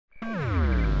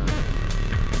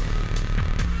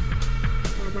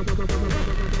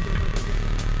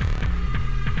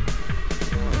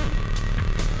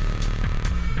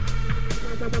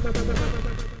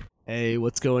Hey,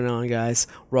 what's going on, guys?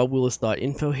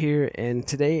 RobWillis.info here, and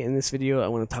today in this video I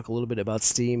want to talk a little bit about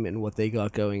Steam and what they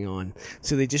got going on.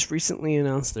 So they just recently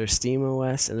announced their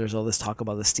SteamOS, and there's all this talk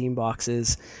about the Steam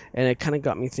boxes, and it kind of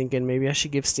got me thinking maybe I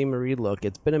should give Steam a relook.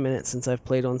 It's been a minute since I've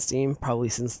played on Steam, probably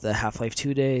since the Half-Life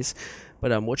 2 days,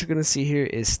 but what you're going to see here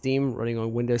is Steam running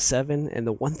on Windows 7, and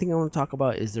the one thing I want to talk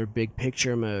about is their big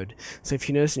picture mode. So if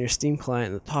you notice in your Steam client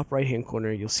in the top right hand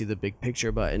corner, you'll see the big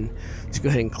picture button. Just go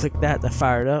ahead and click that to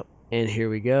fire it up. And here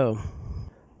we go.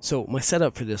 So my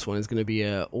setup for this one is going to be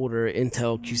a older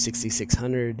Intel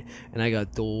Q6600, and I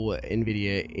got dual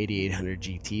NVIDIA 8800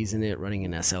 GTs in it, running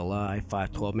an SLI,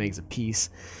 512 megs a piece,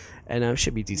 and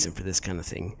should be decent for this kind of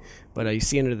thing. But you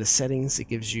see under the settings, it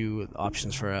gives you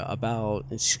options for about,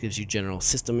 it just gives you general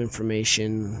system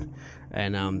information,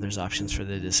 and there's options for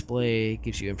the display. It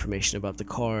gives you information about the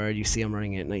card. You see I'm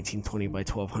running it 1920 by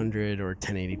 1200 or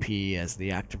 1080p as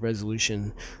the active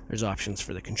resolution. There's options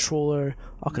for the controller,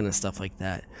 all kind of stuff like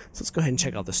that. So let's go ahead and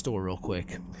check out the store real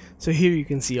quick. So here you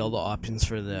can see all the options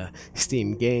for the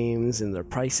Steam games and their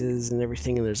prices and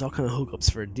everything, and there's all kind of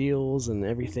hookups for deals and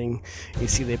everything. You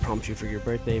see they prompt you for your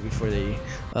birthday before they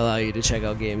allow you to check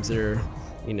out games that are,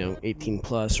 you know, 18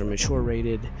 plus or mature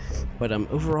rated. But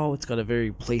overall it's got a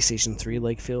very PlayStation 3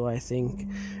 like feel, I think,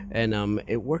 and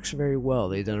it works very well.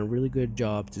 They've done a really good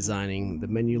job designing the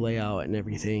menu layout and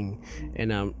everything,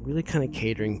 and really kind of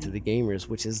catering to the gamers,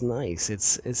 which is nice.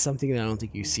 It's something that I don't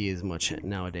think you see as much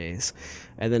nowadays.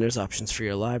 And then there's options for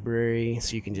your library,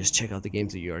 so you can just check out the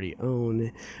games that you already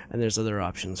own, and there's other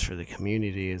options for the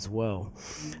community as well.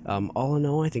 All in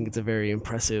all, I think it's a very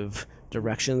impressive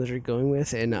direction that they're going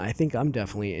with, and I think I'm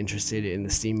definitely interested in the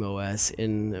SteamOS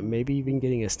and maybe even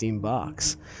getting a Steam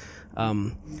box.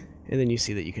 And then you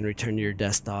see that you can return to your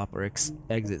desktop or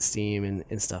exit Steam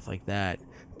and stuff like that.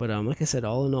 But like I said,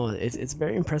 all in all, it's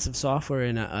very impressive software,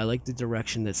 and I like the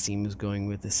direction that Steam is going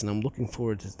with this, and I'm looking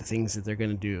forward to the things that they're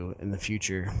going to do in the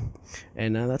future.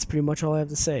 And that's pretty much all I have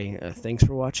to say. Thanks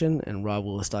for watching, and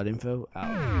RobWillis.info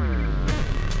out.